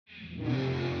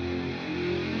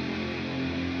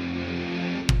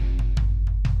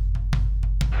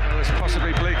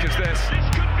week as this. This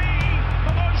could be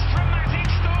the most dramatic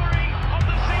story of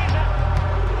the season.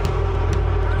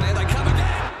 There they come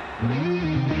again.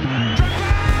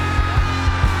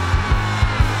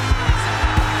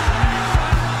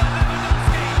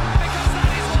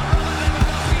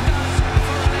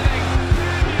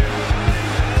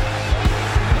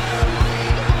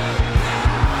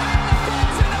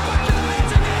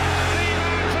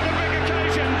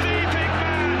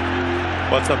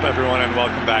 What's up, everyone, and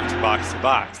welcome back to Box to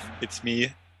Box. It's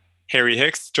me, Harry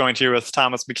Hicks, joined here with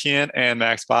Thomas McKeon and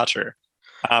Max Botcher.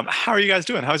 How are you guys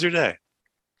doing? How's your day?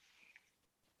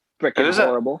 Freaking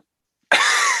horrible.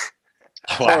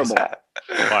 Horrible.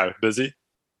 Why? Busy?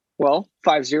 Well,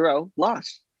 5-0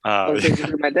 loss. I was thinking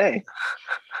through my day.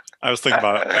 I was thinking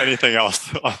about anything else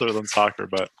other than soccer,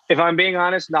 but if I'm being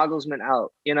honest, Nagelsmann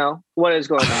out. You know what is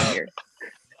going on here?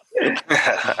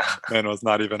 Man was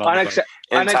not even on the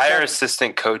entire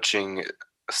assistant coaching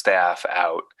staff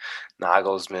out.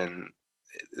 Nagelsmann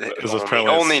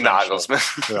only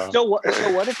Nagelsmann. Yeah. So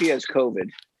what if he has COVID?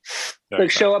 Yeah, like, exactly.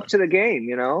 Show up to the game,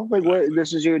 you know? Like, what?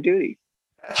 This is your duty.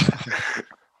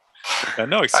 Yeah,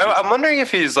 no excuse. I'm wondering if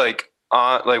he's like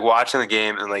watching the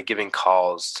game and like giving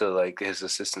calls to like his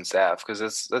assistant staff,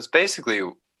 because that's basically.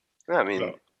 I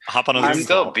mean, hop on. He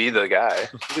still be the guy.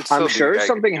 I'm sure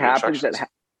something happens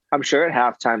I'm sure at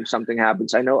halftime something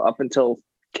happens. I know up until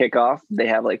kickoff they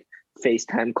have like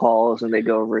FaceTime calls and they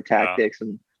go over tactics,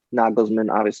 and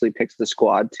Nagelsmann obviously picks the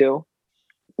squad too.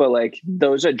 But like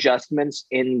those adjustments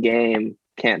in game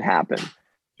can't happen.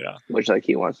 Yeah, which like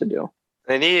he wants to do.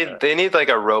 They need like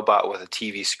a robot with a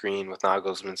TV screen with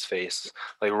Nagelsmann's face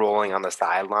like rolling on the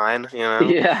sideline. You know?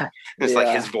 Yeah, it's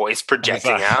like his voice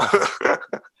projecting out.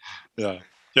 Yeah.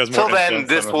 Till then,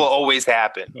 this will always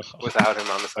happen without him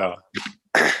on the side.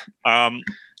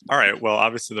 All right. Well,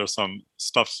 obviously there's some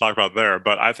stuff to talk about there,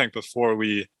 but I think before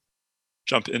we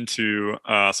jump into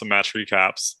some match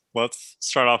recaps, let's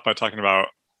start off by talking about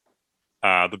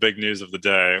the big news of the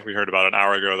day. We heard about an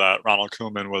hour ago that Ronald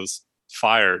Koeman was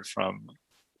fired from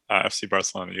FC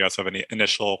Barcelona. You guys have any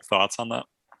initial thoughts on that?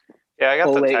 Yeah, I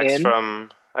got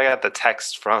the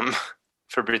text from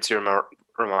Fabrizio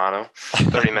Romano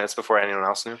 30 minutes before anyone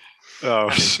else knew. Oh,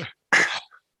 sure.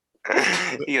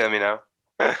 You let me know.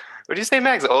 What do you say,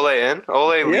 Max? Ole in?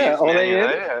 Ole leaves. Yeah, Ole Man in.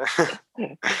 United.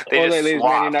 They Ole just leaves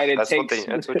swap. Man United That's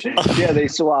takes. what you Yeah, they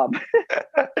swap.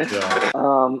 Yeah.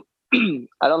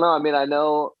 I don't know. I mean, I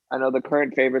know the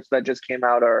current favorites that just came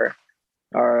out are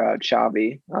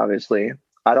Xavi, obviously.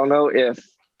 I don't know if.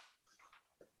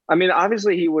 I mean,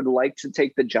 obviously he would like to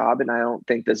take the job, and I don't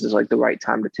think this is like the right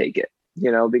time to take it.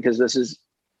 You know, because this is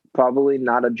probably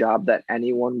not a job that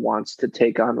anyone wants to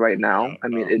take on right now. I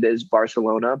mean, it is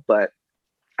Barcelona, but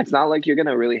it's not like you're going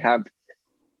to really have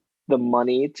the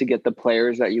money to get the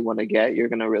players that you want to get. You're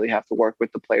going to really have to work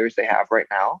with the players they have right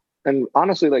now. And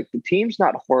honestly, like the team's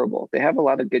not horrible. They have a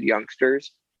lot of good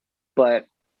youngsters, but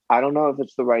I don't know if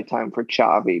it's the right time for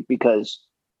Xavi, because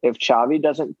if Xavi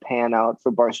doesn't pan out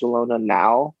for Barcelona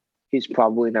now, he's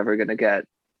probably never going to get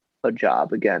a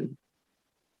job again.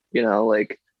 You know,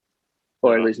 like,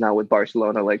 or at least not with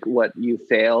Barcelona. Like, what, you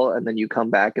fail and then you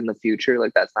come back in the future?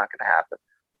 Like, that's not going to happen.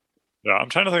 Yeah, I'm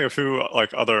trying to think of who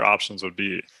like other options would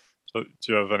be. So, do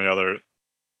you have any other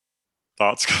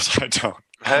thoughts? Because I don't.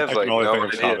 I have like no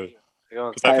idea.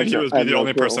 Because I think he would be the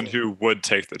only person who would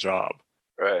take the job.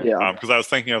 Right. Yeah. Because I was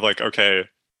thinking of like, okay,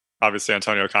 obviously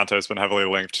Antonio Conte has been heavily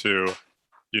linked to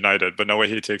United, but no way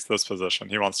he takes this position.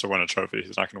 He wants to win a trophy.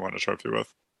 He's not going to win a trophy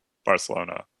with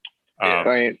Barcelona.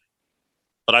 Right.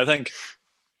 But I think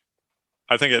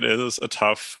it is a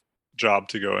tough job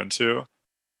to go into.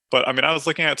 But I mean, I was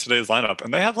looking at today's lineup,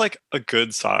 and they have like a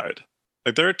good side.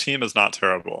 Like their team is not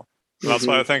terrible. And that's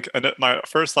why I think. And my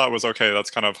first thought was, okay,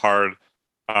 that's kind of hard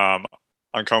on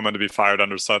Koeman to be fired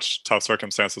under such tough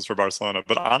circumstances for Barcelona.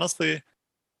 But honestly,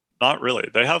 not really.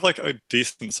 They have like a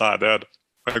decent side. They had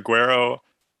Aguero,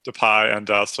 Depay, and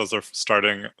Dest as their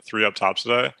starting three up top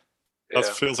today. That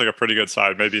feels like a pretty good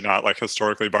side. Maybe not like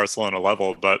historically Barcelona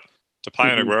level, but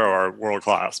Depay and Aguero are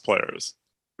world-class players.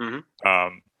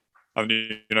 Mm-hmm. I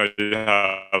mean, you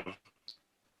have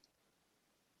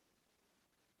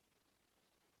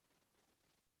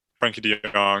Frankie de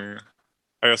Jong.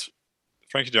 I guess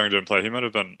Frankie de Jong didn't play. He might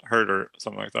have been hurt or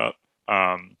something like that.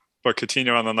 But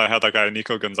Coutinho, and then they had that guy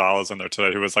Nico Gonzalez in there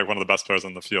today, who was like one of the best players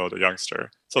on the field, a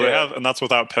youngster. So they have, and that's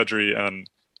without Pedri and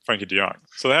Frankie de Jong.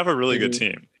 So they have a really good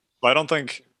team. But I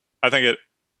think it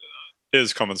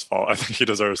is Koeman's fault. I think he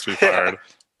deserves to be fired.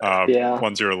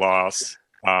 1-0 loss.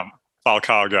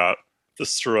 Falcao got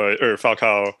destroyed, or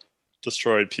Falcao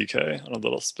destroyed PK on a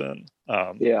little spin.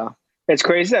 It's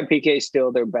crazy that PK is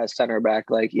still their best center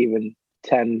back, like even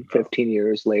 10, 15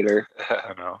 years later.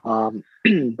 I know.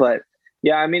 But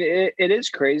yeah, I mean, it is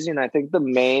crazy. And I think the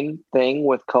main thing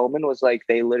with Koeman was like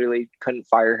they literally couldn't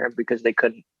fire him because they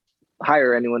couldn't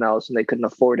hire anyone else and they couldn't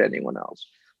afford anyone else.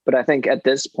 But I think at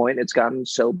this point, it's gotten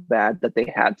so bad that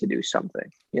they had to do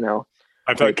something, you know?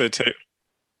 I feel like they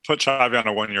put Xavi on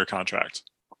a 1-year contract.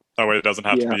 That way it doesn't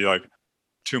have to be like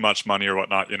too much money or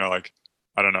whatnot. You know, like,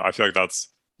 I don't know. I feel like that's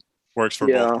works for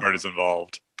both parties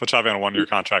involved. Put Xavi on a 1-year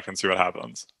contract and see what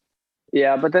happens.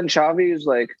 Yeah, but then Xavi is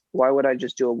like, why would I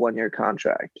just do a 1-year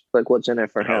contract? Like, what's in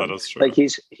it for him? That is true. Like,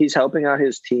 he's helping out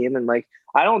his team, and like,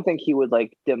 I don't think he would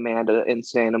like demand an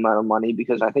insane amount of money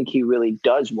because I think he really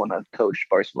does want to coach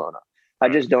Barcelona. I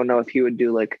just don't know if he would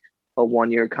do like a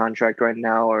 1-year contract right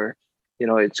now, or you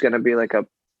know, it's gonna be like a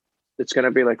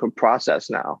process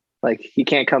now. Like, he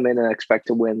can't come in and expect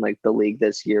to win like the league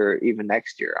this year, or even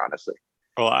next year, honestly.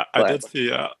 Well, I did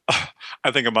see.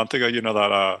 I think a month ago, you know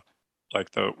that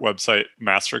like the website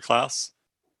Masterclass,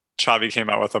 Xavi came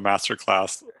out with a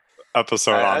Masterclass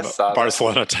episode on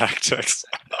Barcelona tactics.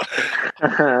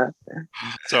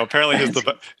 So apparently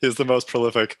he's the most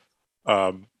prolific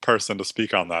person to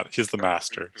speak on that. He's the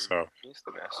master. So he's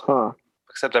the master. Huh.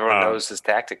 Except everyone knows his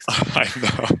tactics. I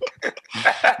know.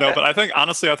 No, but I think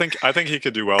honestly, I think he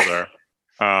could do well there.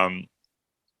 And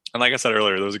like I said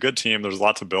earlier, there's a good team. There's a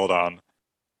lot to build on.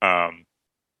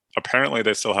 Apparently,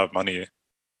 they still have money.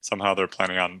 Somehow they're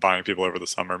planning on buying people over the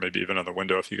summer, maybe even in the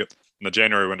window in the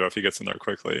January window if he gets in there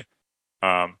quickly.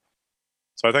 So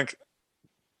I think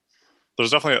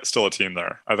there's definitely still a team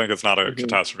there. I think it's not a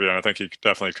catastrophe, and I think he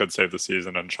definitely could save the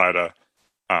season and try to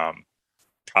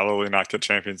probably not get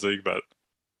Champions League, but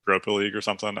Europa League or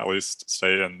something. At least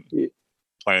stay and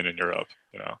playing in Europe.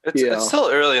 You know, it's still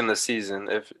early in the season.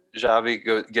 If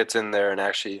Xavi gets in there and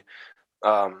actually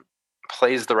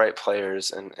plays the right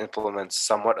players and implements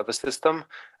somewhat of a system,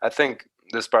 I think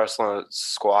this Barcelona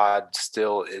squad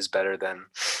still is better than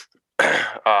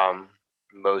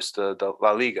most of the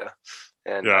La Liga.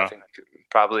 And I think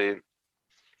probably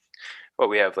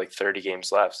we have like 30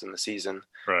 games left in the season.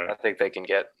 Right. I think they can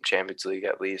get Champions League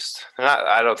at least. And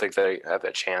I don't think they have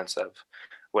a chance of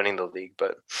winning the league,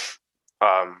 but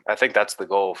I think that's the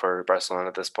goal for Barcelona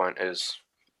at this point is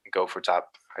go for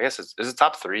top. I guess is it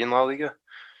top 3 in La Liga?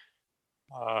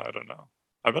 I don't know.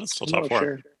 I bet it's still top 4.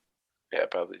 Sure. Yeah,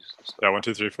 probably. Yeah, 1,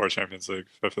 2, 3, 4 Champions League,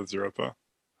 5th is Europa.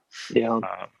 Yeah.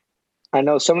 I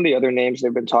know some of the other names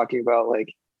they've been talking about,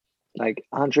 like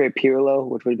Andre Pirlo,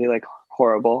 which would be like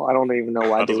horrible. I don't even know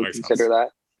why they would consider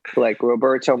that. But like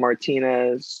Roberto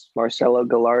Martinez, Marcelo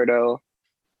Gallardo,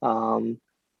 Robert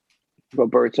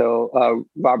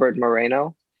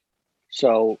Moreno.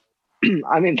 So,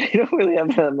 I mean, they don't really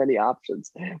have that many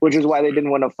options, which is why they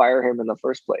didn't want to fire him in the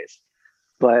first place.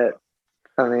 But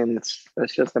I mean, it's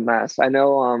just a mess. I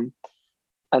know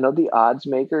the odds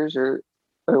makers or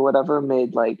whatever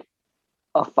made like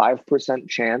a 5%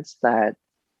 chance that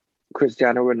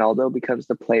Cristiano Ronaldo becomes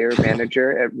the player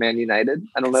manager at Man United.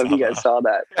 I don't know if you guys saw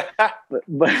that,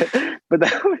 but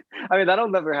that, I mean, that'll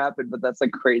never happen. But that's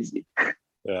like crazy.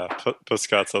 Yeah,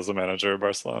 Busquets as a manager of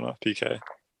Barcelona, PK.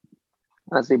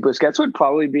 Honestly, Busquets would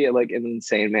probably be like an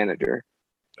insane manager.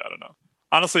 I don't know.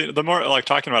 Honestly, the more like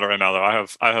talking about it right now, though,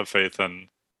 I have faith in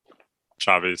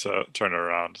Xavi to turn it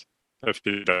around if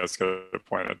he does get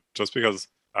appointed. Just because,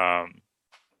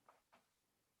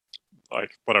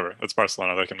 like whatever, it's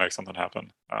Barcelona, they can make something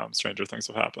happen. Stranger things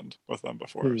have happened with them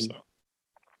before, so.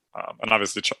 And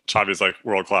obviously, Xavi's like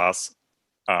world class.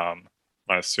 I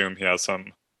assume he has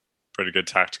some pretty good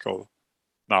tactical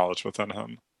knowledge within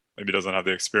him. Maybe he doesn't have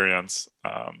the experience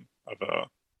of a,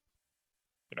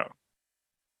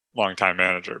 long-time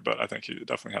manager, but I think he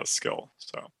definitely has skill.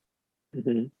 So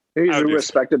he's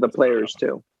respected the players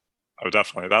too. Oh,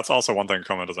 definitely. That's also one thing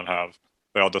Koeman doesn't have.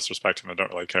 They all disrespect him and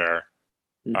don't really care.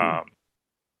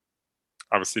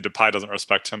 Obviously, Depay doesn't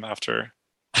respect him after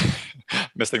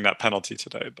missing that penalty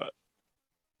today. But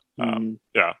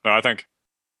yeah, no, I think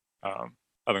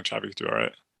Xavi could do all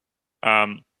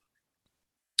right.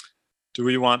 Do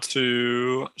we want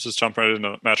to just jump right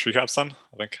into match recaps then?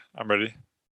 I think I'm ready.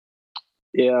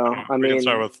 Yeah, we can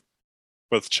start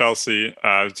with Chelsea.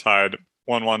 Tied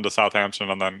 1-1 to Southampton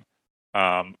and then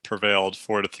prevailed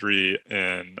 4-3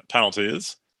 in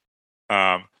penalties.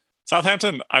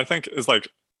 Southampton, I think, is like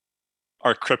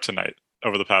our kryptonite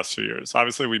over the past 2 years.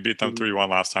 Obviously, we beat them 3-1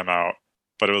 last time out,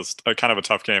 but it was kind of a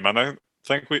tough game. And I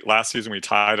think last season we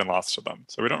tied and lost to them,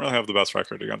 so we don't really have the best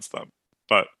record against them.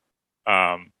 But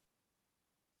kind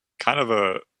of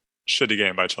a shitty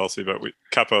game by Chelsea, but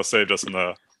Kepa saved us in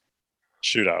the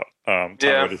shootout. Tom, what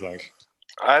do you think?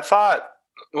 I thought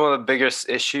one of the biggest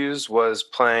issues was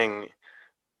playing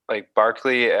like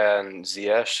Barkley and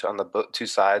Ziyech on the two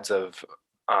sides of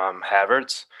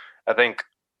Havertz. I think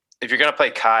if you're gonna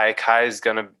play Kai's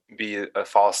gonna be a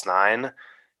false nine,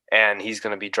 and he's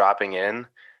gonna be dropping in,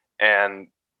 and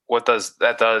what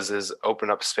that does is open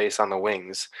up space on the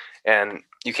wings, and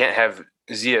you can't have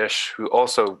Ziyech, who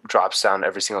also drops down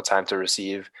every single time to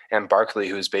receive, and Barkley,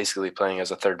 who's basically playing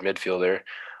as a third midfielder,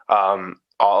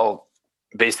 all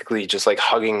basically just like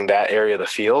hugging that area of the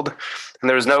field. And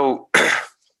there was no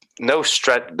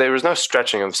there was no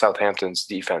stretching of Southampton's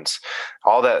defense.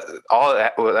 All that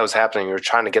was happening, we were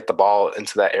trying to get the ball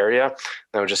into that area, and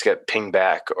it would just get pinged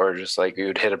back, or just like we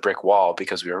would hit a brick wall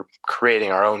because we were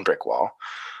creating our own brick wall.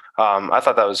 I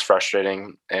thought that was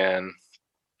frustrating. And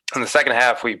in the second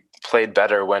half, we played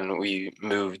better when we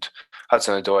moved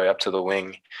Hudson-Odoi up to the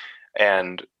wing,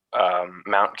 and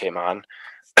Mount came on.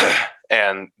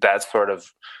 And that sort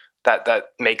of that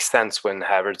makes sense when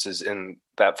Havertz is in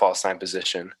that false nine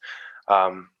position.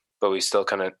 But we still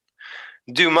couldn't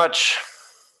do much.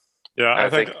 Yeah, I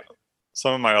think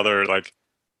some of my other like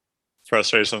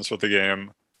frustrations with the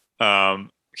game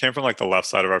came from like the left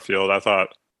side of our field. I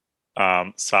thought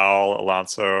Saul,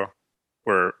 Alonso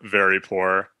were very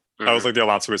poor. That was like the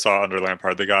Alonso we saw under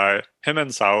Lampard. The guy, him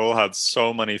and Saul had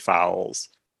so many fouls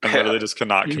and literally just could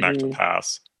not connect a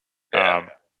pass. Yeah.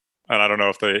 And I don't know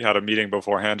if they had a meeting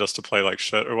beforehand just to play like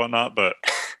shit or whatnot, but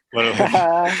literally,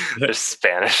 There's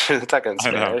Spanish. Talking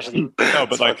Spanish. No,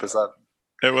 but like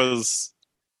it was,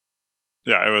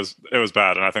 yeah, it was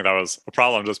bad, and I think that was a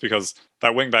problem just because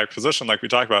that wing back position, like we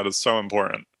talked about, is so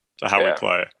important to how we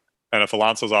play. And if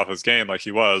Alonso's off his game like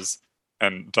he was,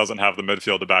 and doesn't have the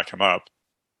midfield to back him up,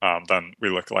 then we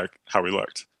look like how we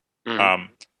looked. I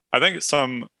think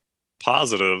some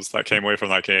positives that came away from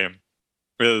that game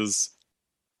is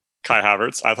Kai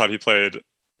Havertz. I thought he played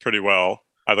pretty well.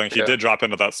 I think he did drop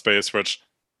into that space, which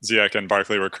Ziyech and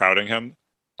Barkley were crowding him.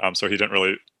 So he didn't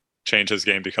really change his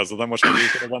game because of them, which maybe he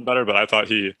could have done better. But I thought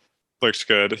he looked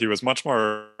good. He was much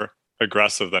more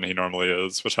aggressive than he normally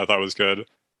is, which I thought was good.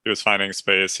 He was finding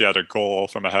space. He had a goal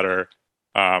from a header,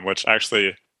 which actually,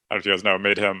 I don't know if you guys know,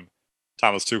 made him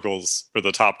Thomas Tuchel's, or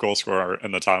the top goal scorer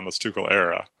in the Thomas Tuchel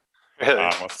era,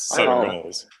 with 7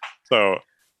 goals. So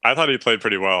I thought he played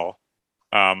pretty well.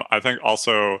 I think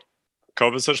also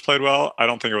Kovacic played well. I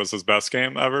don't think it was his best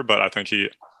game ever, but I think he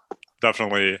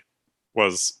definitely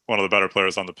was one of the better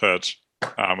players on the pitch,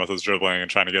 with his dribbling and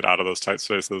trying to get out of those tight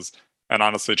spaces, and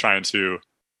honestly trying to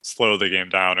slow the game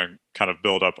down and kind of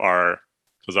build up our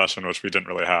possession, which we didn't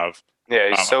really have. Yeah,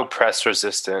 he's so press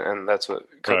resistant, and that's what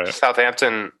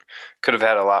Southampton could have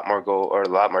had a lot more goal or a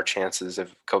lot more chances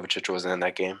if Kovacic wasn't in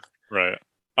that game. Right.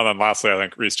 And then lastly, I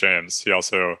think Reece James, he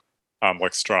also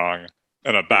looked strong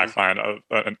in a backline of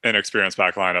an inexperienced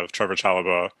backline of Trevor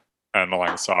Chalobah and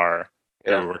Malang Sarr,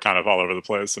 who were kind of all over the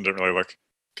place and didn't really look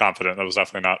confident. That was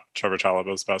definitely not Trevor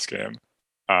Chalobah's best game.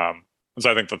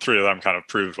 So I think the three of them kind of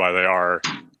proved why they are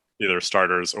either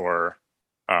starters or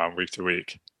week to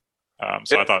week.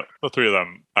 So I thought the three of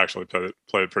them actually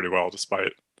played pretty well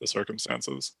despite the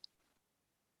circumstances.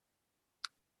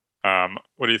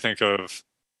 What do you think of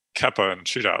Kepa and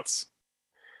shootouts?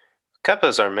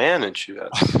 Kepa's our man in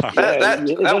shootouts.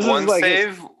 that one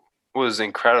save was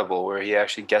incredible, where he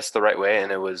actually guessed the right way,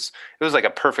 and it was like a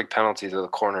perfect penalty to the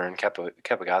corner, and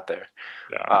Kepa got there.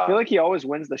 Yeah. I feel like he always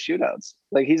wins the shootouts.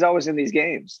 Like he's always in these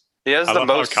games. He has the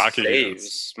most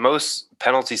saves, most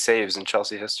penalty saves in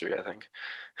Chelsea history, I think.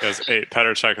 He has 8.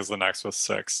 Petr Cech is the next with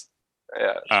 6.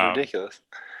 Yeah, it's ridiculous.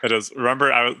 It is.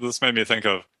 Remember, this made me think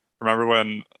of, remember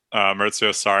when Maurizio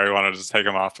Sarri wanted to take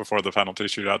him off before the penalty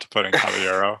shootout to put in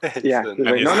Caballero? Yeah.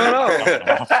 Like,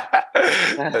 no.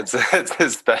 That's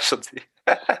his specialty.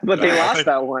 But they lost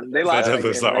that one. They lost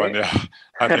that one, yeah.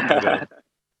 I think they did.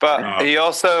 But he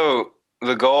also,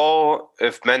 the goal,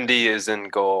 if Mendy is in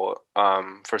goal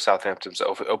for Southampton's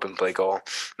open play goal,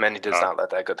 Mendy does not let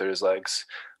that go through his legs.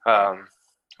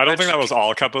 I don't think that was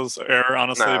all Kepa's error,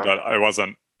 honestly, but it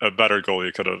wasn't a better goal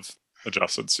he could have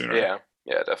adjusted sooner.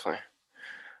 Yeah, definitely.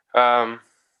 But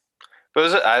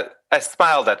I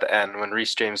smiled at the end when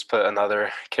Reece James put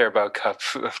another Carabao Cup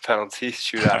penalty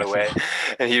shootout away,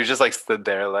 and he was just like stood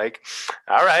there like,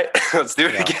 all right, let's do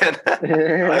it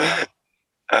again.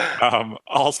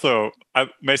 Also,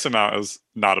 Mason Mount is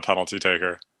not a penalty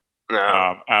taker.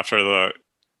 No. After the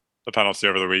penalty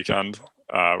over the weekend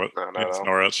against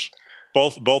Norwich.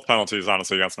 Both penalties,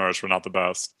 honestly, against Norwich were not the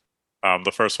best.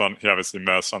 The first one he obviously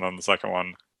missed, and then the second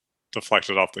one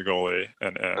deflected off the goalie.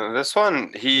 And this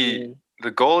one, the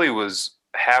goalie was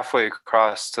halfway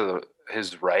across to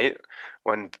his right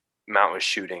when Mount was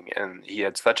shooting, and he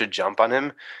had such a jump on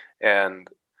him, and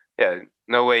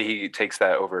no way he takes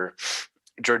that over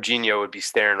Jorginho would be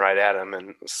staring right at him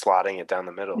and slotting it down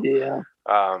the middle. Yeah.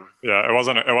 Yeah, it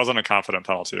wasn't a confident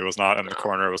penalty. It was not in the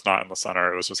corner. It was not in the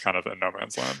center. It was just kind of in no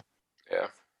man's land. Yeah.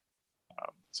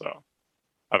 So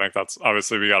I think that's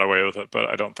obviously we got away with it, but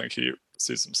I don't think he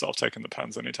sees himself taking the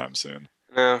pens anytime soon.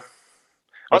 Yeah.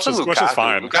 Also, Lukaku. Which is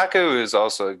fine. Lukaku is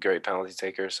also a great penalty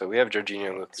taker. So we have Jorginho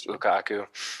and Lukaku.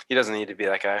 He doesn't need to be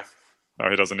that guy. No,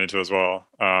 he doesn't need to as well.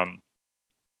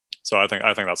 So I think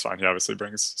that's fine. He obviously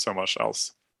brings so much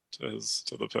else to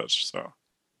the pitch. So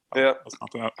yeah,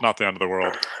 that's not the end of the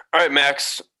world. All right,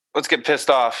 Max, let's get pissed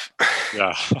off.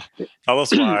 Yeah, tell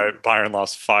us why Bayern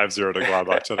lost 5-0 to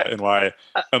Gladbach today, and why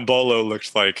Embolo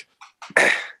looked like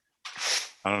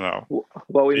I don't know.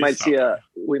 Well, we might see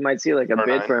like a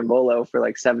bid for Embolo for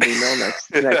like 70 mil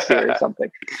next year or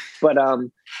something. But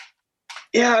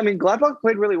yeah, I mean Gladbach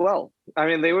played really well. I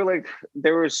mean they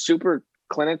were super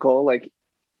clinical. Like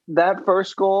that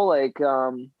first goal, like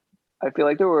I feel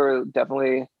like there were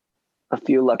definitely a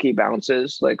few lucky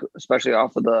bounces, like especially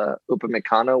off of the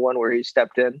Upamecano one where he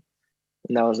stepped in,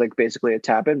 and that was like basically a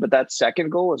tap in. But that second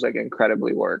goal was like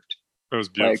incredibly worked. It was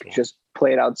beautiful. Like just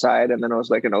played outside, and then it was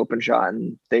like an open shot,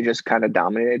 and they just kind of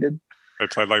dominated. They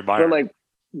played like Bayern.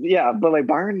 But like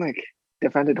Bayern like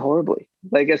defended horribly.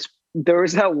 Like there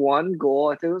was that one goal.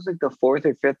 I think it was like the fourth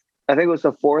or fifth. I think it was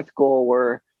the fourth goal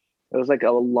where it was like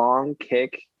a long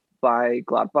kick by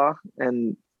Gladbach,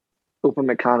 and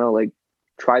Upamecano like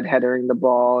tried headering the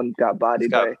ball and got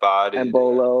bodied by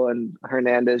Embolo, and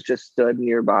Hernandez just stood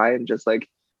nearby and just like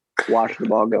watched the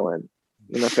ball go in.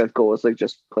 And the fifth goal was like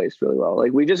just placed really well.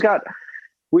 Like we just got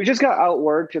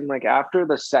outworked, and like after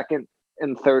the second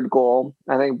and third goal,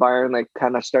 I think Bayern like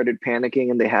kind of started panicking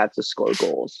and they had to score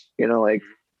goals. You know, like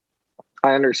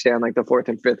I understand like the fourth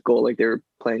and fifth goal, like they were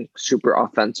playing super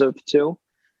offensive too.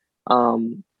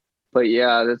 But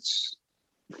yeah, that's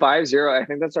 5-0. I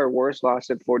think that's our worst loss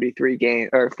in 43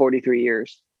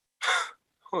 years.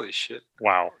 Holy shit!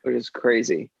 Wow, which is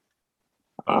crazy.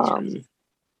 Crazy.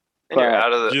 And you're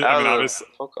out of the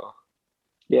Poco.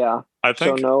 Yeah, I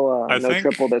think so no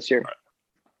triple this year.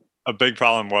 A big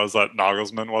problem was that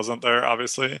Nagelsmann wasn't there,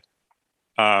 obviously,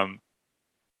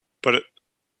 but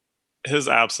his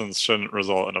absence shouldn't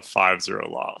result in a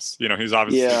 5-0 loss. You know, he's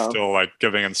obviously still like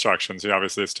giving instructions. He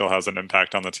obviously still has an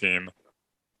impact on the team.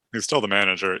 He's still the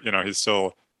manager. You know, he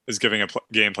still is giving a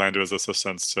game plan to his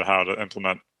assistants to how to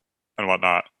implement and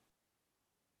whatnot.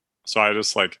 So I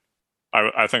just like,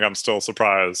 I think I'm still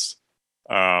surprised.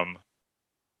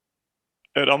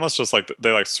 It almost just like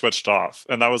they like switched off,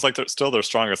 and that was like still their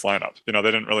strongest lineup. You know,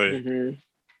 they didn't really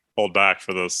hold back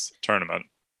for this tournament.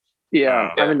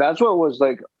 Yeah, I mean that's what was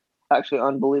like actually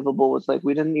unbelievable. Was like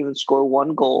we didn't even score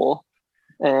one goal,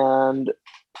 and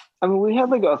I mean we had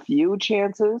like a few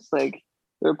chances. Like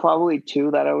there were probably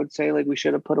two that I would say like we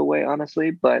should have put away,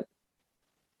 honestly, but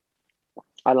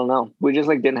I don't know. We just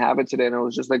like didn't have it today, and it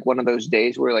was just like one of those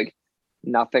days where like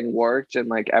nothing worked and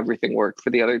like everything worked for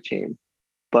the other team.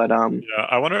 But yeah,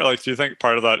 I wonder, like, do you think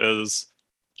part of that is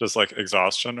just like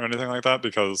exhaustion or anything like that?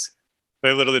 Because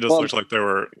they literally just looked like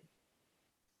they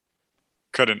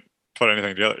couldn't put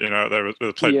anything together. You know,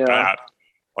 they played bad,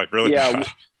 like really bad.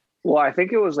 Well, I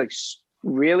think it was like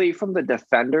really from the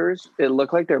defenders, it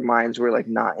looked like their minds were like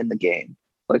not in the game,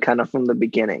 like kind of from the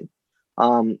beginning.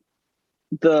 I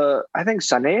think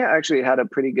Sané actually had a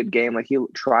pretty good game. Like he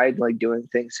tried like doing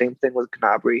things. Same thing with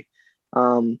Gnabry.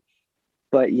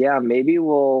 But yeah, maybe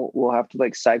we'll have to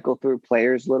like cycle through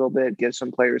players a little bit, give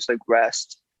some players like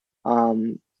rest. I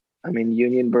mean,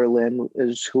 Union Berlin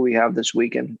is who we have this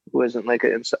weekend, who isn't like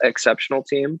an exceptional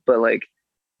team, but like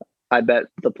I bet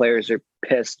the players are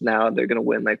pissed now. They're gonna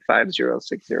win like 5-0,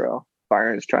 6-0.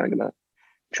 Bayern is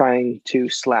trying to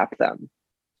slap them,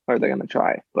 or they're gonna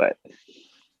try. But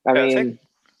I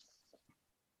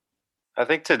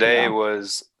think today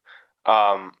was.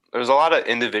 There was a lot of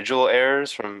individual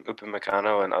errors from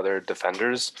Upamecano and other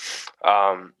defenders,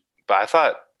 but I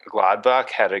thought Gladbach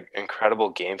had an incredible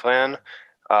game plan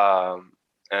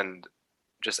and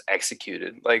just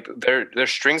executed. Like their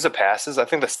strings of passes. I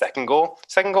think the second goal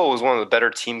was one of the better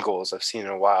team goals I've seen in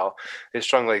a while. They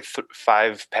strung like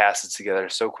 5 passes together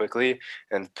so quickly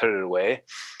and put it away.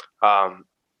 But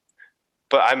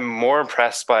I'm more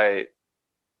impressed by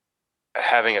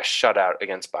having a shutout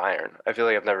against Bayern. I feel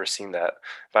like I've never seen that.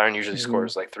 Bayern usually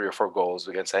scores like 3 or 4 goals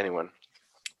against anyone.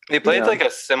 They played like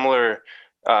a similar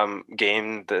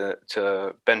game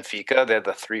to Benfica. They had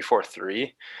the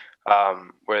 3-4-3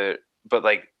 but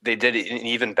like they did an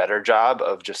even better job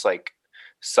of just like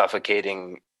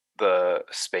suffocating the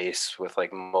space with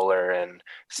like Muller and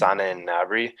Sané and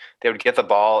Gnabry. They would get the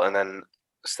ball and then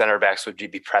center backs would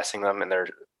be pressing them, and they're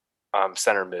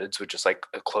center mids would just like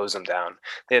close them down.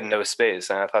 They had no space,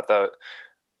 and I thought that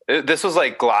this was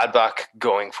like Gladbach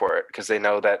going for it because they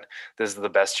know that this is the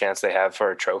best chance they have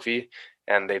for a trophy,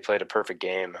 and they played a perfect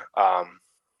game. But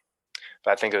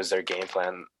I think it was their game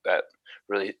plan that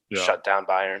really shut down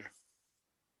Bayern.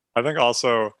 I think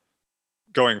also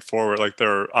going forward, like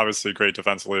they're obviously great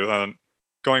defensively, and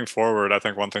going forward, I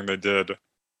think one thing they did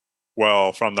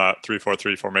well from that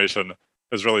 3-4-3 formation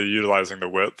is really utilizing the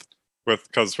width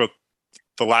because with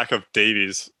the lack of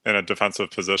Davies in a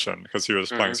defensive position because he was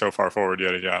playing so far forward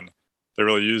yet again, they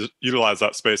really utilized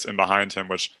that space in behind him,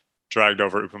 which dragged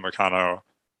over Upamecano.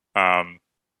 And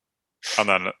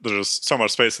then there's so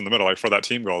much space in the middle. Like for that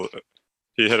team goal,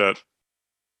 he hit it.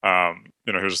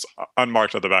 He was just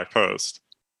unmarked at the back post.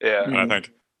 Yeah, and I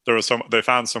think they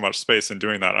found so much space in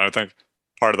doing that. And I think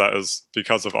part of that is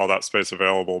because of all that space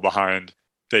available behind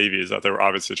Davies that they were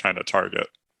obviously trying to target.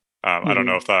 I don't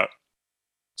know if that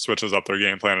switches up their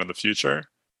game plan in the future,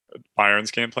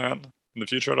 Bayern's game plan in the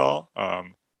future at all.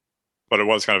 But it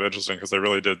was kind of interesting because they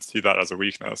really did see that as a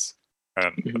weakness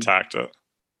and attacked it.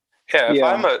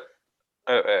 Yeah,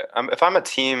 if I'm a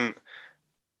team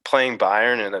playing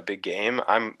Bayern in a big game,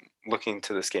 I'm looking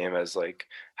to this game as like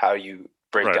how you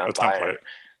break down Bayern.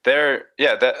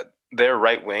 Their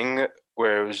right wing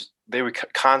where it was they would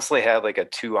constantly have like a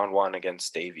 2-on-1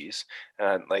 against Davies,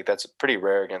 and like that's pretty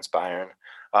rare against Bayern.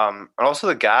 And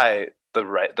also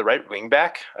the right wing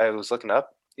back I was looking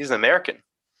up, he's an American,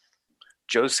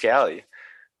 Joe Scally.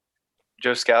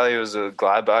 Joe Scally was a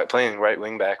Gladbach playing right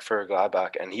wing back for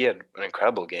Gladbach, and he had an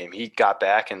incredible game. He got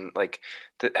back and like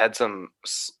he had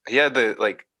the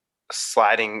like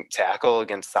sliding tackle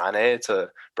against Sane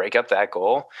to break up that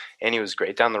goal, and he was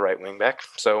great down the right wing back.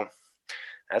 So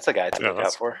that's a guy to look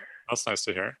out for. That's nice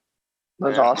to hear.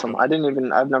 That's awesome. I've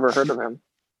never heard of him.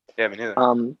 Yeah, me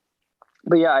neither.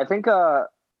 But yeah, I think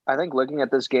looking at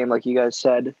this game, like you guys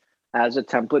said, as a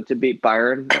template to beat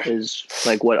Bayern is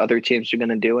like what other teams are going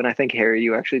to do. And I think, Harry,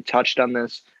 you actually touched on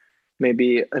this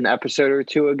maybe an episode or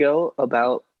two ago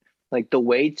about like the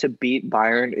way to beat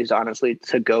Bayern is honestly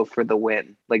to go for the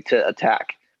win, like to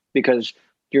attack, because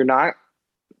you're not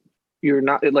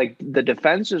like the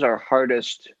defense is our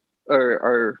hardest or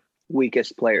our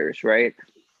weakest players, right?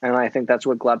 And I think that's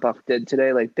what Gladbach did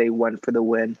today. Like they went for the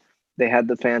win. They had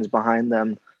the fans behind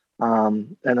them.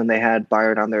 And then they had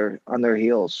Bayern on their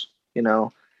heels,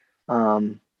 So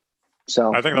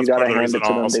I think that's you got to part of the hand reason it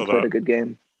to them. also They played a good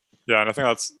game. Yeah, and I think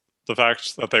that's the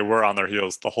fact that they were on their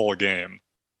heels the whole game,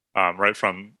 right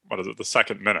from the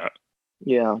second minute.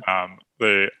 Yeah.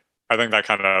 I think that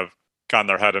kind of got in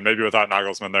their head, and maybe without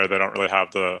Nagelsmann there, they don't really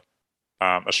have the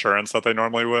assurance that they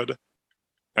normally would,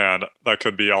 and that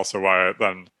could be also why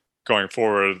then going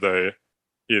forward they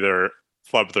either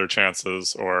flubbed their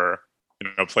chances or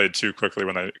played too quickly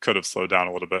when they could have slowed down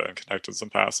a little bit and connected some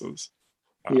passes.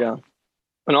 Yeah.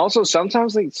 And also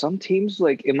sometimes like some teams,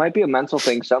 like it might be a mental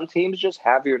thing. Some teams just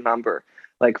have your number.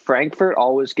 Like Frankfurt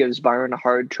always gives Bayern a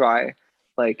hard try.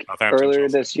 Like earlier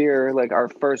this year, like our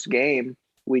first game,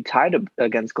 we tied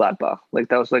against Gladbach. Like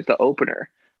that was like the opener.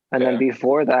 And then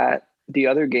before that, the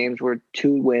other games were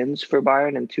 2 wins for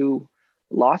Bayern and 2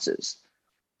 losses.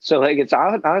 So like it's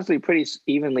honestly pretty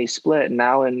evenly split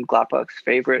now in Gladbach's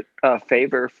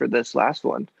favor for this last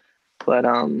one. But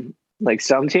like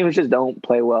some teams just don't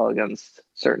play well against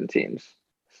certain teams.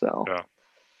 So yeah,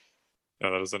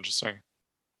 that is interesting.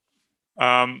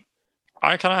 I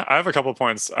have a couple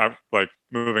points like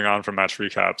moving on from match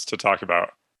recaps to talk about.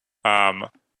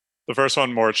 The first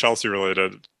one, more Chelsea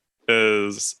related,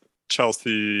 is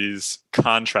Chelsea's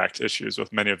contract issues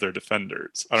with many of their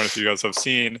defenders. I don't know if you guys have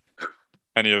seen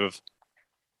any of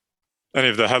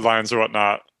the headlines or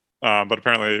whatnot, but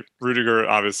apparently Rudiger,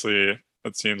 obviously,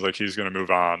 it seems like he's going to move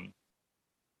on.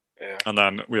 Yeah. And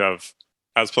then we have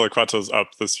Azpilicueta's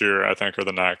up this year, I think, or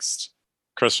the next.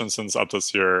 Christensen's up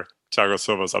this year. Thiago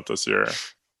Silva's up this year.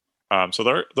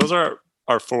 So those are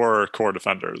our 4 core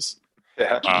defenders,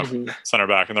 center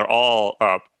back, and they're all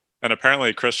up. And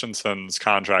apparently Christensen's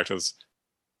contract is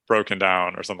broken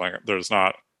down or something. It's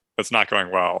not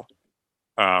going well.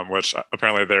 Which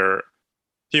apparently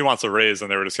he wants a raise,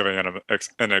 and they were just giving him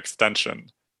an extension,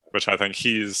 which I think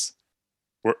he's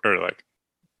like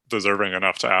deserving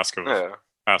enough to ask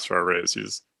for a raise.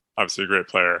 He's obviously a great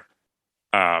player.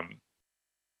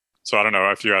 So I don't know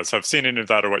if you guys have seen any of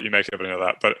that or what you make of any of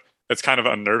that, but it's kind of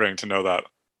unnerving to know that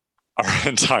our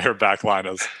entire back line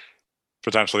is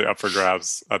potentially up for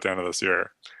grabs at the end of this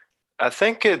year. I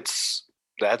think that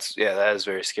is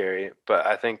very scary. But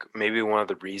I think maybe one of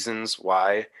the reasons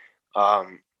why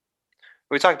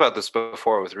we talked about this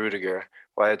before with Rudiger,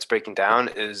 why it's breaking down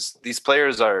is these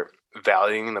players are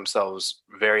valuing themselves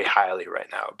very highly right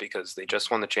now because they just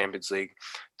won the Champions League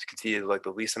to concede like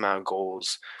the least amount of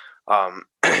goals in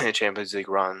a Champions League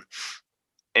run.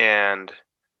 And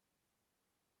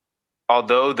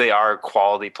although they are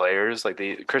quality players, like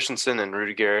the Christensen and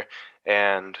Rudiger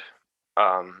and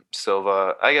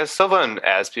Silva, I guess Silva and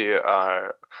Aspi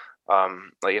are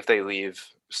like if they leave,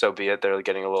 so be it. They're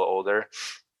getting a little older.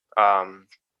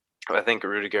 I think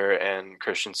Rudiger and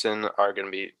Christensen are going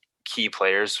to be key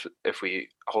players if we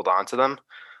hold on to them.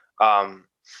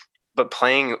 But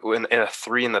playing in a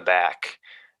three in the back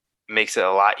makes it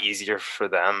a lot easier for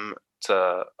them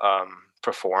to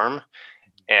perform.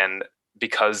 And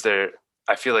because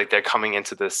I feel like they're coming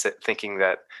into this thinking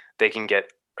that they can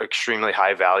get extremely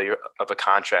high value of a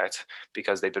contract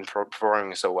because they've been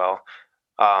performing so well.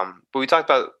 But we talked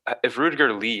about if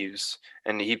Rudiger leaves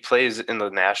and he plays in the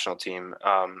national team,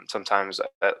 sometimes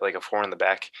at like a four in the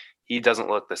back, he doesn't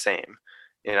look the same,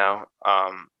 you know?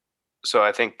 So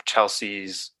I think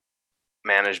Chelsea's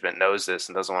management knows this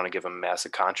and doesn't want to give him a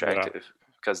massive contract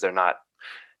because they're not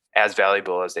as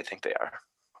valuable as they think they are.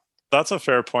 That's a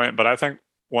fair point, but I think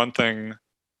one thing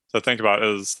to think about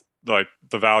is like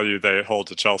the value they hold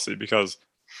to Chelsea, because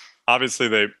obviously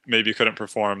they maybe couldn't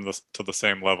perform to the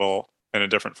same level in a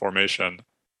different formation.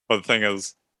 But the thing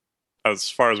is, as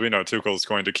far as we know, Tuchel is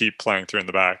going to keep playing three in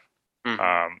the back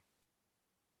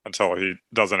until he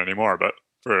doesn't anymore, but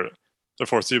for the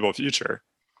foreseeable future.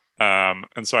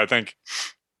 And so I think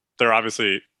they're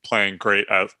obviously playing great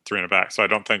at three in the back. So I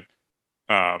don't think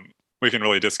we can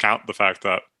really discount the fact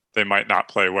that they might not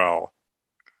play well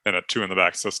in a two in the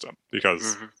back system,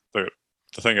 because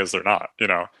the thing is they're not, you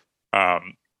know.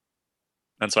 And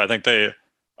so I think they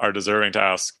are deserving to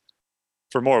ask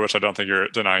for more, which I don't think you're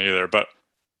denying either. But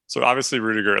so obviously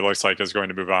Rudiger, it looks like, is going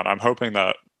to move on. I'm hoping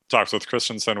that talks with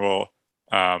Christensen will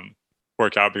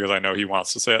work out, because I know he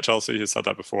wants to stay at Chelsea. He said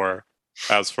that before.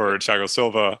 As for Thiago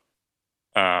Silva,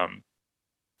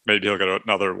 maybe he'll get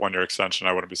another 1-year extension.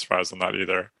 I wouldn't be surprised on that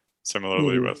either.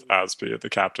 Similarly with Aspi, the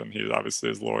captain, he obviously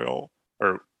is loyal,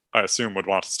 or I assume would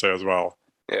want to stay as well.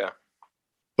 Yeah.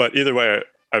 But either way,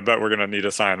 I bet we're going to need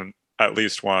to sign at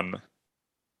least one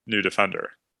new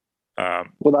defender.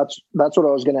 Well, that's what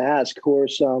I was going to ask. Who are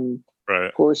some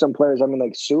players? I mean,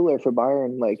 like Sule for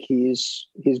Bayern, like he's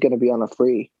going to be on a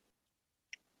free.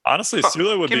 Honestly,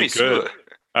 Sule would be good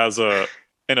as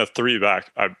in a three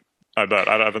back. I bet.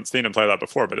 I haven't seen him play that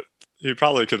before, but he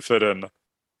probably could fit in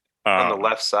on the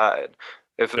left side.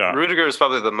 If Rudiger is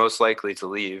probably the most likely to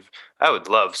leave, I would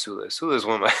love Sule. Sule is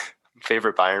one of my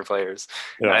favorite Bayern players.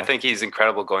 Yeah. And I think he's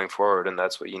incredible going forward, and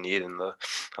that's what you need in the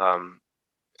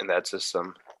in that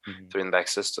system, three in the back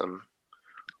system.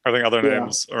 I think other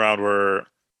names around were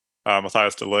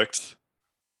Matthias de Ligt,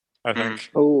 I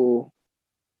think. Oh.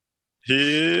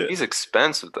 He's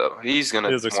expensive though. He's gonna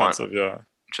want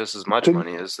just as much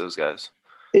money as those guys.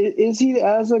 Is he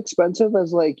as expensive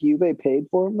as like Juve paid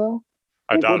for him though?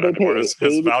 I doubt it. His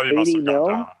value must have gone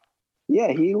down. Yeah,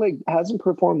 he like hasn't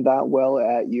performed that well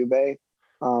at Juve. I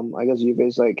guess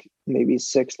Juve's like maybe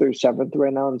 6th or 7th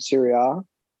right now in Serie A.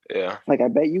 Yeah. Like I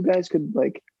bet you guys could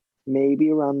like maybe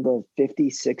around the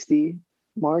 50-60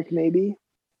 mark, maybe.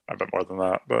 I bet more than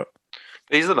that, but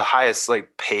he's the highest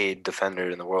like paid defender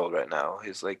in the world right now.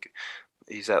 He's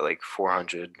at like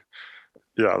 400.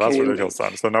 Yeah, that's ridiculous.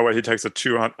 Then. So no way he takes a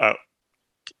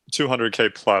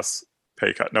 200K plus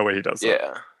pay cut. No way he does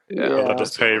that. Yeah. They'll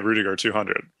just pay Rudiger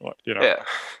 200. You know. Yeah.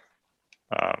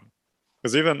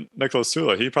 Because even Nicolas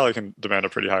Sule, he probably can demand a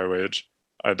pretty high wage.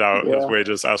 I doubt his wage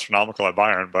is astronomical at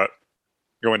Bayern, but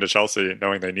going to Chelsea,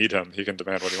 knowing they need him, he can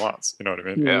demand what he wants. You know what I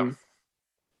mean? Yeah.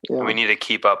 Yeah. We need to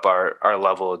keep up our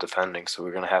level of defending, so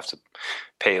we're going to have to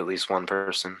pay at least one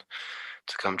person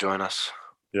to come join us.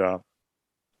 Yeah.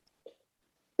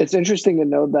 It's interesting to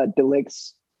know that De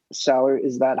Ligt's salary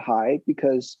is that high,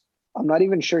 because I'm not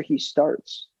even sure he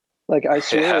starts. Like, I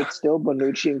swear it's still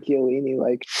Bonucci and Chiellini,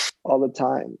 like, all the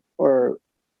time. Or,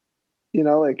 you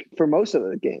know, like, for most of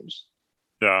the games.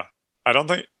 Yeah. I don't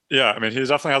think... Yeah, I mean, he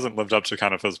definitely hasn't lived up to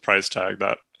kind of his price tag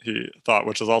that he thought,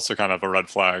 which is also kind of a red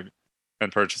flag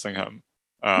in purchasing him.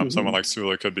 Someone like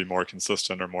Sule could be more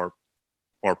consistent or more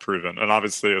proven. And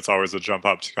obviously, it's always a jump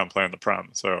up to come play in the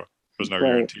Prem. So there's no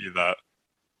guarantee that,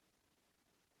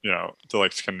 you know, De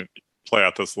Ligt can play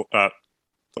at the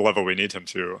level we need him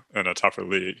to in a tougher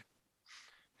league.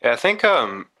 Yeah, I think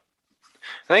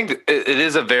it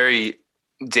is a very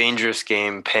dangerous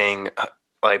game paying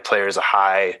like players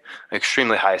a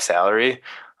extremely high salary.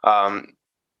 I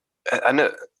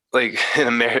know, like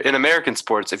in American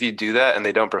sports, if you do that and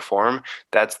they don't perform,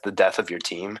 that's the death of your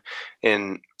team.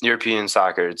 In European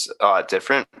soccer, it's a lot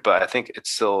different, but I think it's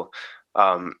still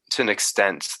to an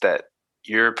extent that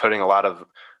you're putting a lot of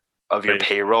your Right.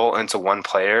 payroll into one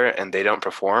player and they don't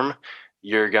perform,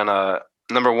 you're gonna,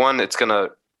 number one, it's gonna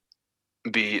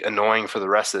be annoying for the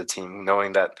rest of the team,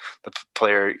 knowing that the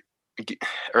player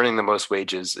earning the most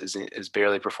wages is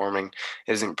barely performing,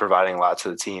 isn't providing a lot to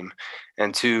the team,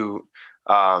 and two,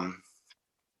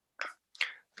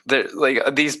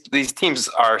 like these teams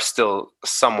are still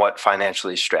somewhat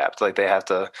financially strapped. Like they have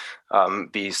to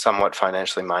be somewhat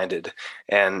financially minded,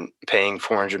 and paying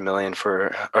 400 million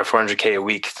or 400K a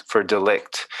week for De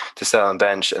Ligt to sell on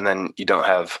bench, and then you don't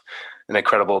have an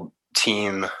incredible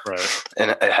team Right.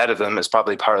 and ahead of them is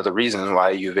probably part of the reason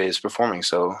why Juve is performing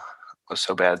so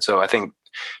bad. So I think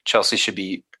Chelsea should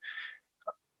be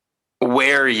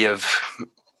wary of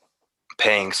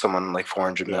paying someone like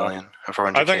 400 Yeah. million or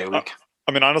 400K think- a week.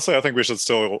 I mean, honestly, I think we should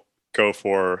still go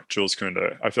for Jules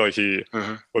Koundé. I feel like he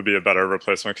would be a better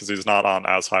replacement because he's not on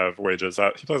as high of wages.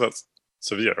 He plays at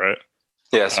Sevilla, right?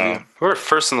 Yeah, so we're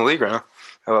first in the league right now.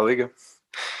 La Liga.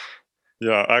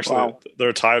 Yeah, actually, Wow.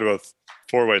 they're tied with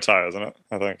four-way tie, isn't it?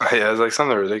 I think Yeah, it's like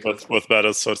something ridiculous. with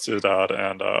Betis, Sociedad,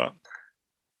 and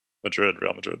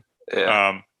Real Madrid.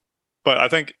 Yeah, But I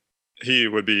think he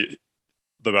would be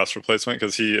the best replacement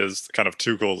because he is kind of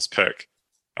Tuchel's pick.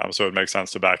 So it makes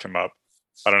sense to back him up.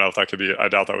 I don't know if that could be. I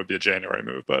doubt that would be a January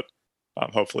move, but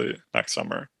hopefully next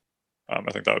summer. I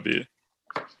think that would be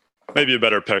maybe a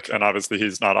better pick. And obviously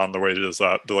he's not on the wages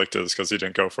that De Ligt is because he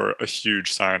didn't go for a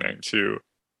huge signing to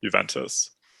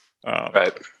Juventus.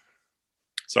 right.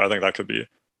 So I think that could be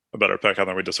a better pick. And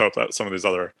then we just hope that some of these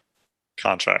other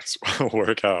contracts will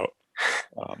work out.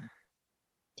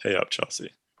 Pay up,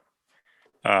 Chelsea.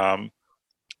 And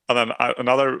then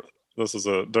this is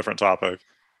a different topic,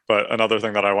 but another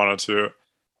thing that I wanted to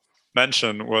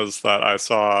mention was that I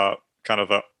saw kind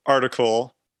of an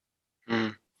article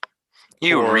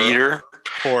You Or- reader,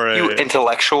 for you a.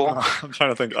 intellectual. I'm trying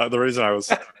to think. The reason I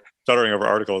was stuttering over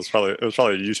articles probably a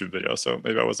YouTube video, so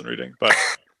maybe I wasn't reading. But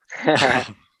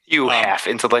You half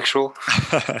intellectual.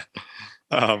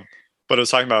 but it was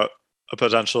talking about a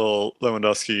potential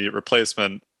Lewandowski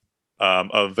replacement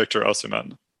of Victor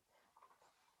Osimhen.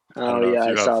 Oh know if yeah, you I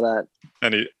have- saw that.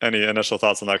 Any initial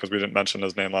thoughts on that? Because we didn't mention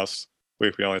his name last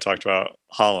week. We only talked about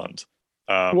Holland.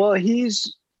 Well,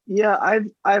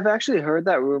 I've actually heard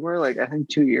that rumor. Like I think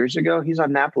 2 years ago, he's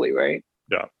on Napoli, right?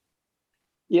 Yeah.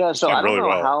 Yeah. So done I don't really know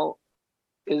well. how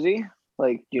is he?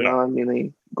 Like you Yeah. know, how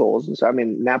many goals and stuff. I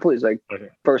mean, Napoli's like Okay.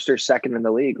 first or second in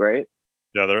the league, right?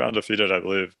 Yeah, they're undefeated, I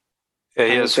believe. Yeah,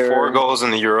 he And has they're- 4 goals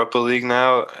in the Europa League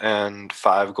now and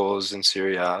 5 goals in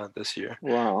Serie A this year.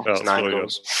 Wow. Yeah, It's that's 9 really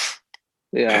goals.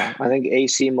 Yeah, I think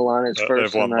AC Milan is They have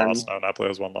first, one and then loss now. Napoli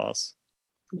has one loss.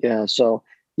 yeah. So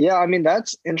yeah, I mean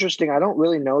that's interesting. I don't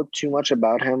really know too much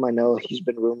about him. I know he's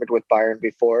been rumored with Bayern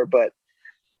before, but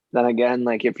then again,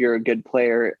 like if you're a good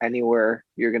player anywhere,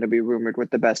 you're going to be rumored with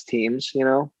the best teams, you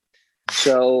know.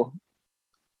 So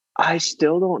I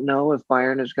still don't know if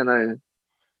Bayern is going to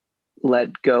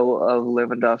let go of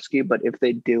Lewandowski, but if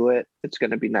they do it, it's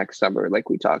going to be next summer, like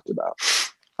we talked about.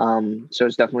 So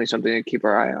it's definitely something to keep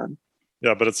our eye on.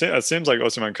 Yeah, but it seems like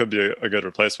Osimhen could be a good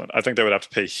replacement. I think they would have to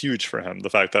pay huge for him. The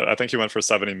fact that I think he went for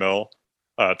 70 mil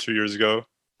 2 years ago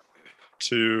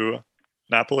to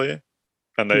Napoli,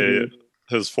 and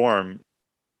his form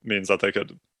means that they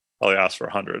could probably ask for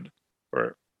 100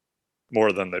 or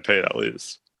more than they paid at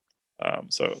least.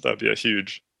 So that'd be a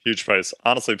huge price.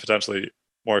 Honestly, potentially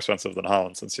more expensive than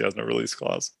Holland since he has no release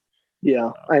clause.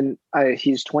 Yeah, and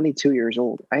he's 22 years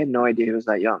old. I had no idea he was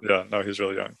that young. Yeah, no, he's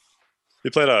really young. He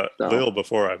played at So- Lille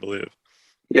before, I believe.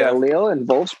 Yeah, Yeah. Lille and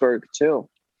Wolfsburg too.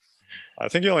 I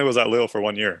think he only was at Lille for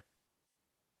 1 year,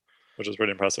 which is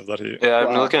pretty impressive that he. Yeah, I've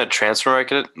been Wow. looking at transfer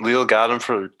market. Lille got him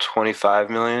for $25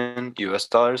 million US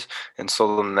and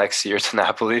sold him next year to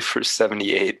Napoli for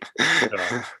 78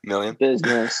 million.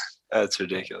 Business. That's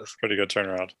ridiculous. Pretty good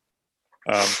turnaround.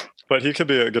 But he could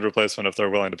be a good replacement if they're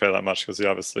willing to pay that much because he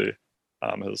obviously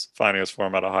is finding his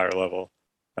form at a higher level.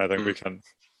 I think we can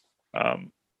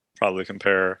probably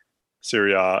compare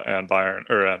Serie A and Bayern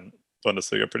and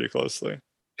Bundesliga pretty closely.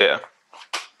 Yeah.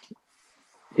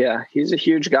 Yeah, he's a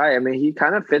huge guy. I mean, he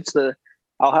kind of fits the.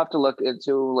 I'll have to look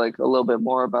into like a little bit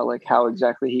more about like how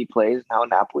exactly he plays and how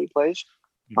Napoli plays.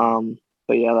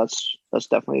 But yeah, that's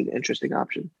definitely an interesting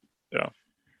option. Yeah.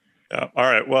 All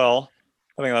right. Well,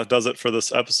 I think that does it for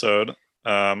this episode.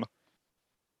 I'm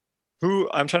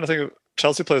trying to think of.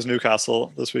 Chelsea plays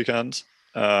Newcastle this weekend.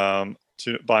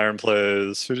 Bayern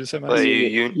plays. Who did you say, Matt?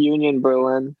 Union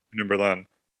Berlin. Union Berlin.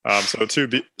 So two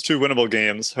winnable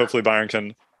games. Hopefully Bayern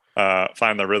can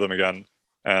find their rhythm again,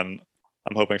 and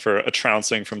I'm hoping for a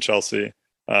trouncing from Chelsea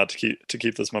to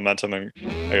keep this momentum and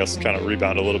I guess kind of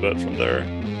rebound a little bit from their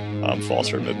false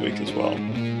start midweek as well.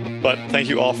 But thank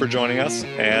you all for joining us,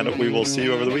 and we will see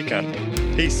you over the weekend.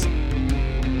 Peace.